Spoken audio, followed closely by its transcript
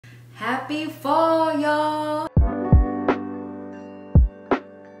Happy fall, y'all.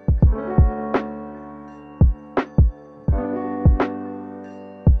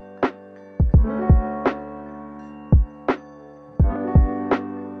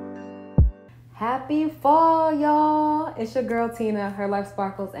 Happy fall, y'all. It's your girl Tina, Her Life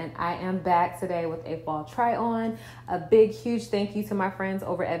Sparkles, and I am back today with a fall try on. A big, huge thank you to my friends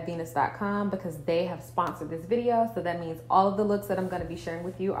over at Venus.com because they have sponsored this video. So that means all of the looks that I'm going to be sharing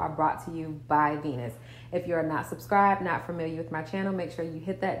with you are brought to you by Venus. If you're not subscribed, not familiar with my channel, make sure you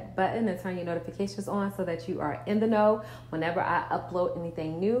hit that button and turn your notifications on so that you are in the know whenever I upload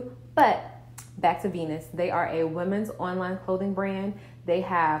anything new. But back to Venus. They are a women's online clothing brand. They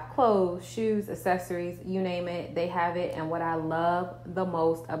have clothes, shoes, accessories, you name it, they have it. And what I love the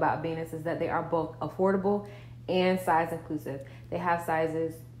most about Venus is that they are both affordable and size inclusive. They have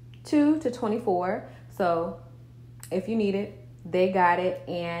sizes 2 to 24. So if you need it, they got it.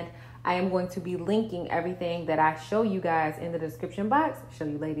 And I am going to be linking everything that I show you guys in the description box, show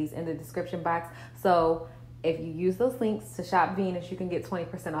you ladies in the description box. So if you use those links to shop Venus, you can get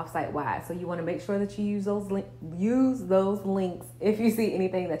 20% off site-wide. So you want to make sure that you use those links if you see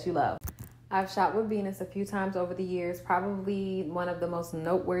anything that you love. I've shopped with Venus a few times over the years. Probably one of the most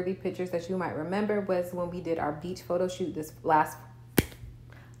noteworthy pictures that you might remember was when we did our beach photo shoot this last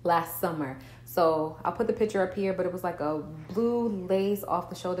summer. So I'll put the picture up here, but it was like a blue lace off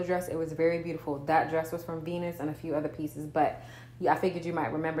the shoulder dress. It was very beautiful. That dress was from Venus and a few other pieces, but yeah, I figured you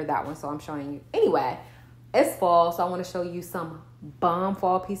might remember that one, so I'm showing you. Anyway, it's fall, so I want to show you some bomb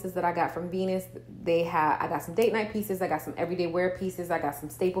fall pieces that I got from Venus. I got some date night pieces, I got some everyday wear pieces, I got some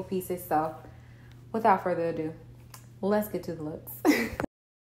staple pieces. So without further ado, let's get to the looks.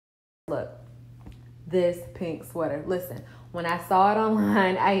 Look, this pink sweater. Listen, when I saw it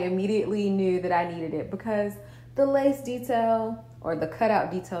online, I immediately knew that I needed it because the lace detail, or the cutout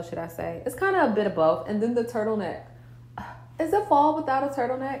detail, should I say, it's kind of a bit of both. And then the turtleneck. Is it fall without a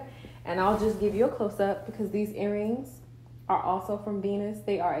turtleneck? And I'll just give you a close-up because these earrings are also from Venus.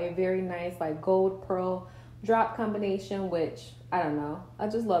 They are a very nice like gold pearl drop combination, which I don't know. I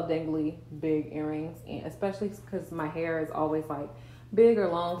just love dangly big earrings, and especially because my hair is always like big or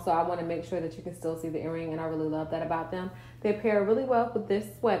long. So I want to make sure that you can still see the earring, and I really love that about them. They pair really well with this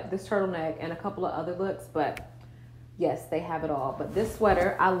turtleneck and a couple of other looks, but yes, they have it all. But this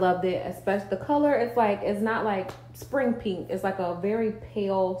sweater, I loved it, especially the color. It's not like spring pink. It's like a very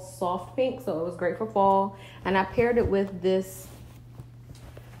pale, soft pink. So it was great for fall. And I paired it with this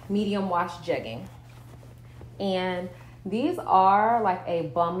medium wash jegging. And these are like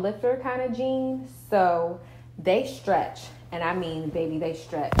a bum lifter kind of jeans. So they stretch. And I mean, baby, they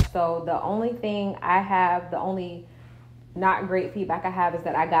stretch. So the only not great feedback I have is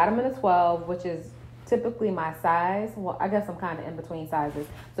that I got them in a 12, which is typically my size. Well, I guess I'm kind of in between sizes.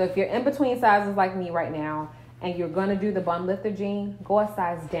 So if you're in between sizes like me right now and you're going to do the bum lifter jean, go a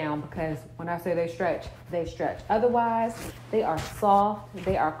size down because when I say they stretch, they stretch. Otherwise, they are soft,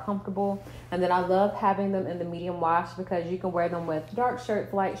 they are comfortable. And then I love having them in the medium wash because you can wear them with dark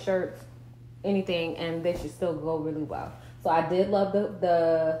shirts, light shirts, anything, and they should still go really well. So I did love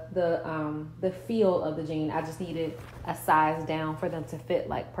the feel of the jean. I just needed a size down for them to fit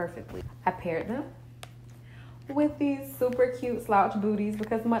like perfectly. I paired them with these super cute slouch booties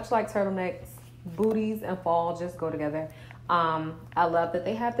because much like turtlenecks, booties and fall just go together. I love that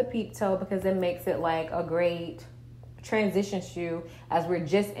they have the peep toe because it makes it like a great transition shoe as we're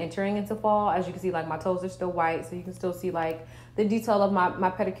just entering into fall. As you can see, like my toes are still white, so you can still see like the detail of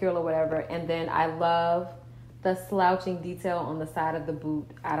my pedicure or whatever. And then I love the slouching detail on the side of the boot.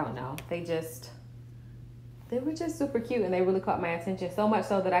 I don't know, they were just super cute and they really caught my attention. So much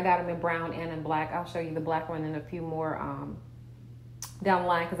so that I got them in brown and in black. I'll show you the black one and a few more down the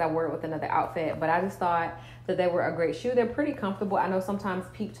line because I wore it with another outfit. But I just thought that they were a great shoe. They're pretty comfortable. I know sometimes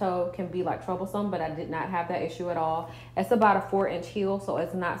peep toe can be like troublesome, but I did not have that issue at all. It's about a 4-inch heel, so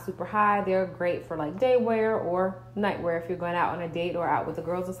it's not super high. They're great for like day wear or night wear if you're going out on a date or out with the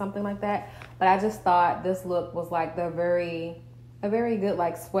girls or something like that. But I just thought this look was like a very good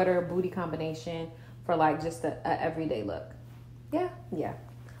like sweater booty combination for like just a everyday look. Yeah.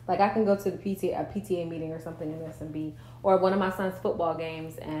 Like I can go to the PTA meeting or something in this and be, or one of my son's football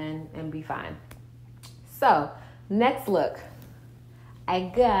games and be fine. So next look,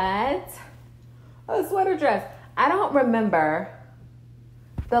 I got a sweater dress. I don't remember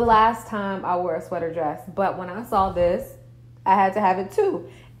the last time I wore a sweater dress, but when I saw this, I had to have it too.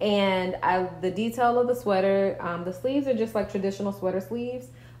 And the detail of the sweater, the sleeves are just like traditional sweater sleeves.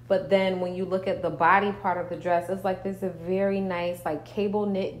 But then when you look at the body part of the dress, it's like this a very nice like cable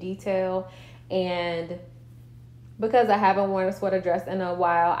knit detail. And because I haven't worn a sweater dress in a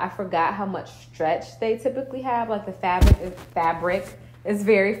while, I forgot how much stretch they typically have. Like the fabric is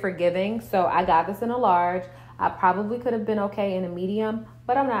very forgiving. So I got this in a large. I probably could have been okay in a medium,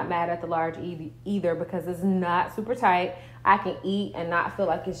 but I'm not mad at the large either because it's not super tight. I can eat and not feel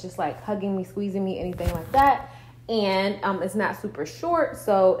like it's just like hugging me, squeezing me, anything like that. And it's not super short,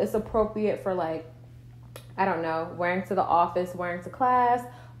 so it's appropriate for like, I don't know, wearing to the office, wearing to class,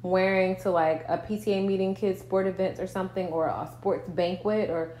 wearing to like a PTA meeting, kids sport events or something, or a sports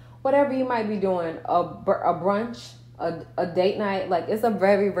banquet or whatever you might be doing, a brunch, a date night. Like, it's a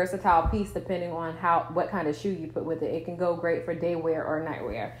very versatile piece depending on what kind of shoe you put with it. It can go great for day wear or night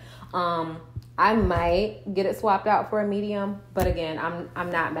wear. I might get it swapped out for a medium, but again, I'm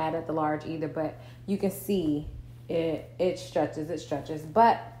not mad at the large either. But you can see it stretches.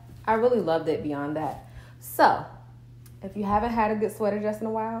 But I really loved it beyond that. So if you haven't had a good sweater dress in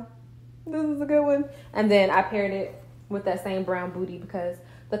a while, this is a good one. And then I paired it with that same brown booty because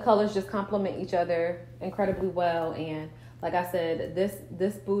the colors just complement each other incredibly well. And like I said,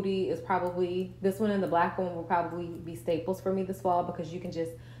 this booty is probably, this one and the black one will probably be staples for me this fall because you can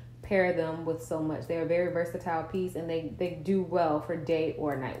just pair them with so much. They're a very versatile piece and they do well for day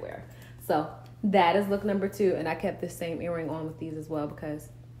or night wear. So that is look number 2. And I kept this same earring on with these as well because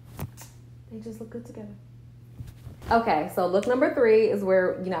they just look good together. Okay, so look number 3 is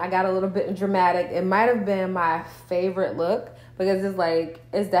where, I got a little bit dramatic. It might have been my favorite look because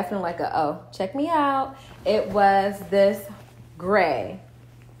it's definitely like check me out. It was this gray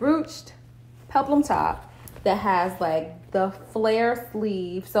ruched peplum top that has like the flare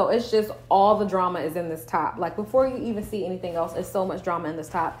sleeve. So it's just all the drama is in this top. Like before you even see anything else, there's so much drama in this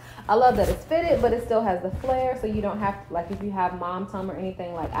top. I love that it's fitted, but it still has the flare. So you don't have to, like if you have mom tum or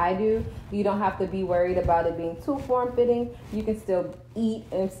anything like I do, you don't have to be worried about it being too form fitting. You can still eat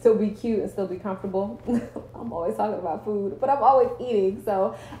and still be cute and still be comfortable. I'm always talking about food, but I'm always eating.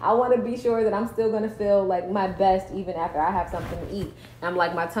 So I want to be sure that I'm still going to feel like my best even after I have something to eat. I'm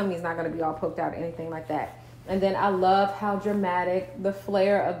like, my tummy's not going to be all poked out or anything like that. And then I love how dramatic the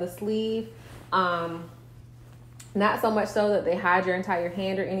flare of the sleeve. Not so much so that they hide your entire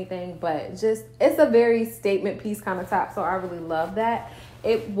hand or anything, but just it's a very statement piece kind of top. So I really love that.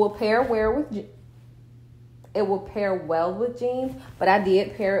 It will pair well with jeans, but I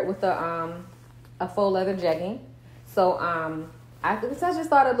did pair it with a faux leather jegging. So I just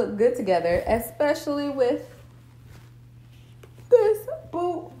thought it looked good together, especially with this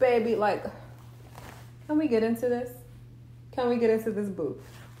boot, baby. Like, can we get into this? Can we get into this boot?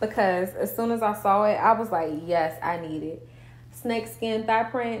 Because as soon as I saw it, I was like, yes, I need it. Snakeskin thigh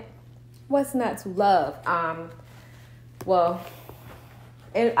print. What's not to love? Well,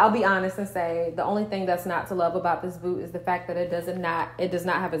 I'll be honest and say the only thing that's not to love about this boot is the fact that it does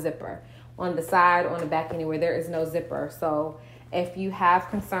not have a zipper on the side or on the back anywhere. There is no zipper. So if you have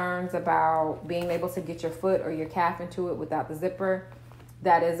concerns about being able to get your foot or your calf into it without the zipper,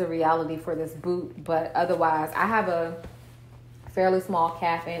 that is a reality for this boot. But otherwise, I have a fairly small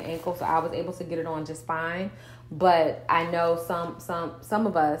calf and ankle, so I was able to get it on just fine. But I know some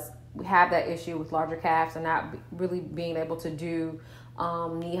of us have that issue with larger calves and not really being able to do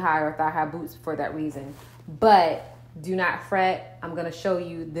knee-high or thigh-high boots for that reason. But do not fret. I'm going to show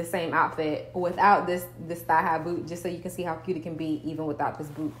you the same outfit without this thigh-high boot, just so you can see how cute it can be even without this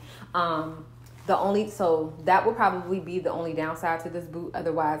boot. So that will probably be the only downside to this boot.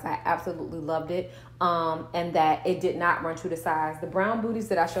 Otherwise, I absolutely loved it. And that it did not run true to size. The brown booties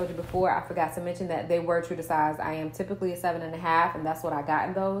that I showed you before, I forgot to mention that they were true to size. I am typically a 7.5, and that's what I got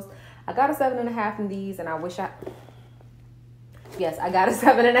in those. I got a 7.5 in these, and I got a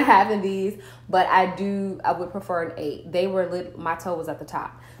 7.5 in these, but I would prefer an 8. My toe was at the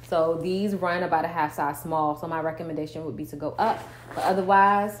top. So these run about a half size small. So my recommendation would be to go up. But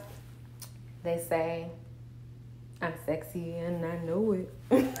otherwise, they say I'm sexy and I know it.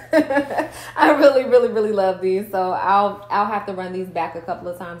 I really, really, really love these. So I'll have to run these back a couple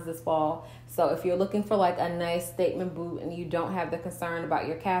of times this fall. So if you're looking for like a nice statement boot and you don't have the concern about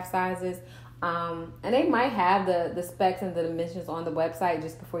your calf sizes, and they might have the specs and the dimensions on the website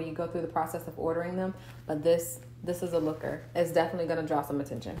just before you go through the process of ordering them. But this is a looker. It's definitely going to draw some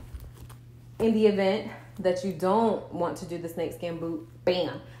attention. In the event that you don't want to do the snakeskin boot,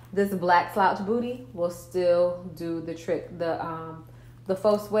 bam, this black slouch booty will still do the trick. The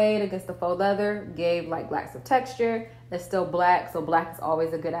faux suede against the faux leather gave like blacks of texture. It's still black, so black is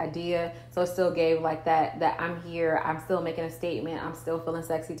always a good idea. So it still gave like that I'm here, I'm still making a statement, I'm still feeling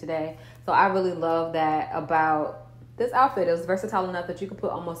sexy today. So I really love that about this outfit. It was versatile enough that you could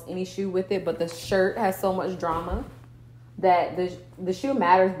put almost any shoe with it, but the shirt has so much drama. that the shoe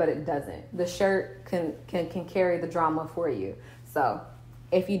matters, but it doesn't. The shirt can carry the drama for you. So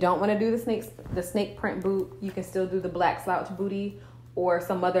if you don't want to do the snake print boot, you can still do the black slouch booty or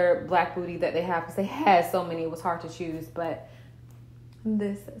some other black booty that they have, because they had so many, it was hard to choose, but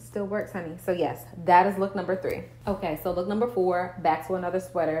this still works, honey. So yes, that is look number 3. Okay, so look number 4, back to another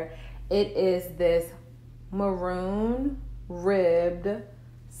sweater. It is this maroon ribbed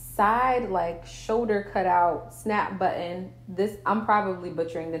side, like shoulder cutout snap button. This, I'm probably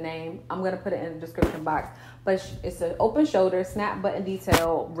butchering the name. I'm going to put it in the description box, but it's an open shoulder snap button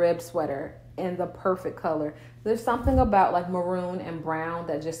detail ribbed sweater in the perfect color. There's something about like maroon and brown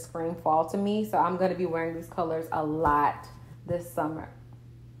that just scream fall to me. So I'm going to be wearing these colors a lot this fall.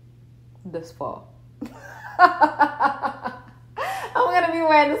 I'm going to be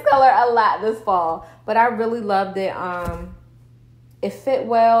wearing this color a lot this fall, but I really loved it. It fit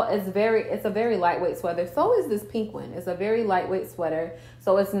well. It's a very lightweight sweater. So is this pink one. It's a very lightweight sweater.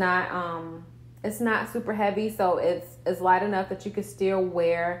 So it's not super heavy. So it's light enough that you could still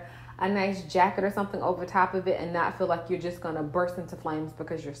wear a nice jacket or something over top of it and not feel like you're just going to burst into flames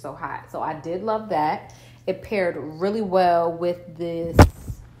because you're so hot. So I did love that. It paired really well with this.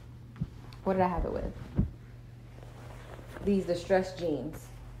 What did I have it with? These distressed jeans.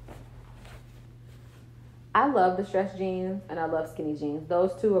 I love distressed jeans and I love skinny jeans.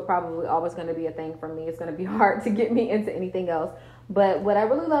 Those two are probably always going to be a thing for me. It's going to be hard to get me into anything else. But what I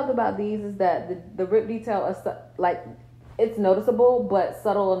really loved about these is that the rib detail is like, it's noticeable, but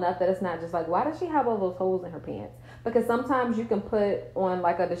subtle enough that it's not just like, why does she have all those holes in her pants? Because sometimes you can put on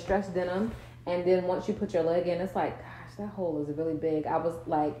like a distressed denim, and then once you put your leg in, it's like, gosh, that hole is really big. I was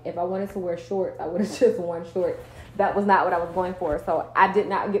like, if I wanted to wear shorts, I would have just worn shorts. That was not what I was going for. So I did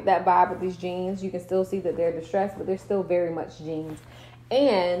not get that vibe with these jeans. You can still see that they're distressed, but they're still very much jeans.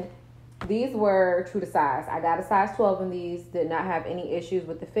 And these were true to size. I got a size 12 in these. Did not have any issues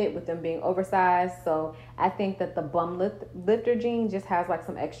with the fit, with them being oversized. So I think that the bum lifter jean just has like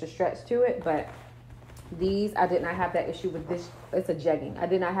some extra stretch to it. But these, I did not have that issue with this. It's a jegging. I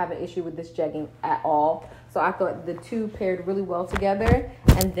did not have an issue with this jegging at all. So I thought the two paired really well together.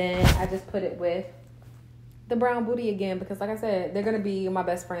 And then I just put it with the brown booty again, because like I said, they're going to be my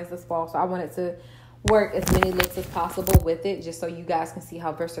best friends this fall. So I wanted to work as many looks as possible with it, just so you guys can see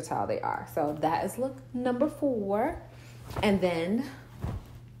how versatile they are. So that is look number 4. And then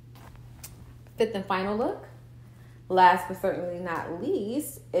 5th and final look, last but certainly not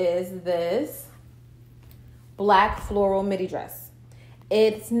least, is this black floral midi dress.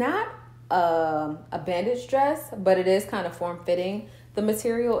 It's not a bandage dress, but it is kind of form-fitting. The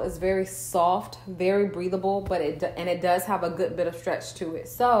material is very soft, very breathable, but it does have a good bit of stretch to it.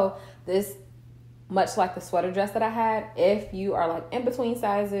 So this, much like the sweater dress that I had, if you are like in between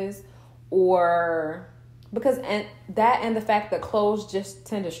sizes, or because and the fact that clothes just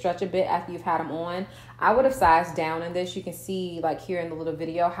tend to stretch a bit after you've had them on, I would have sized down in this. You can see like here in the little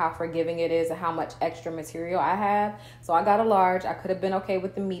video how forgiving it is and how much extra material I have. So I got a large. I could have been okay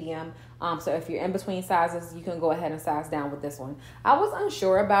with the medium. So if you're in between sizes, you can go ahead and size down with this one. I was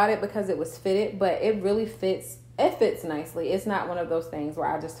unsure about it because it was fitted, but it really fits. It fits nicely. It's not one of those things where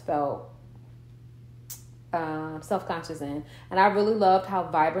I just felt self-conscious in. And I really loved how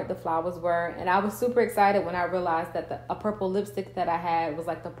vibrant the flowers were. And I was super excited when I realized that a purple lipstick that I had was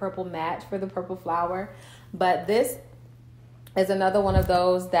like the purple match for the purple flower. But this is another one of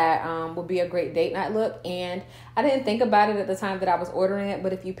those that would be a great date night look. And I didn't think about it at the time that I was ordering it,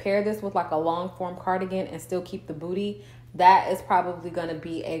 but if you pair this with like a long form cardigan and still keep the booty, that is probably going to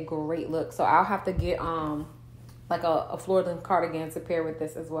be a great look. So I'll have to get like a floral cardigan to pair with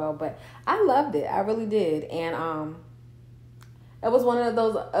this as well. But I loved it. I really did. And it was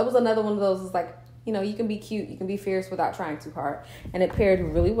another one of those, it's like, you know, you can be cute, you can be fierce without trying too hard. And it paired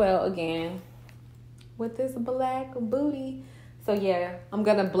really well again with this black booty. So yeah, I'm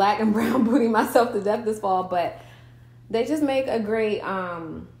gonna black and brown booty myself to death this fall, but they just make a great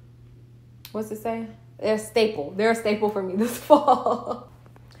what's it say? They're a staple. They're a staple for me this fall.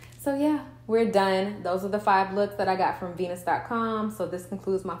 So yeah, we're done. Those are the 5 looks that I got from Venus.com. So this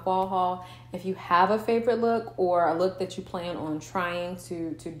concludes my fall haul. If you have a favorite look or a look that you plan on trying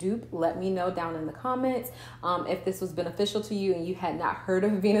to dupe, let me know down in the comments. If this was beneficial to you and you had not heard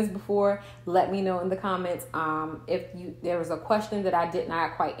of Venus before, let me know in the comments. If there was a question that I did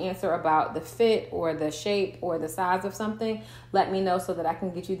not quite answer about the fit or the shape or the size of something, let me know so that I can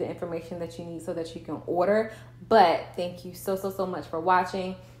get you the information that you need so that you can order. But thank you so much for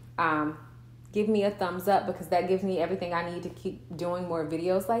watching. Give me a thumbs up because that gives me everything I need to keep doing more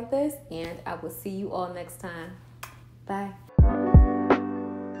videos like this. And I will see you all next time. Bye.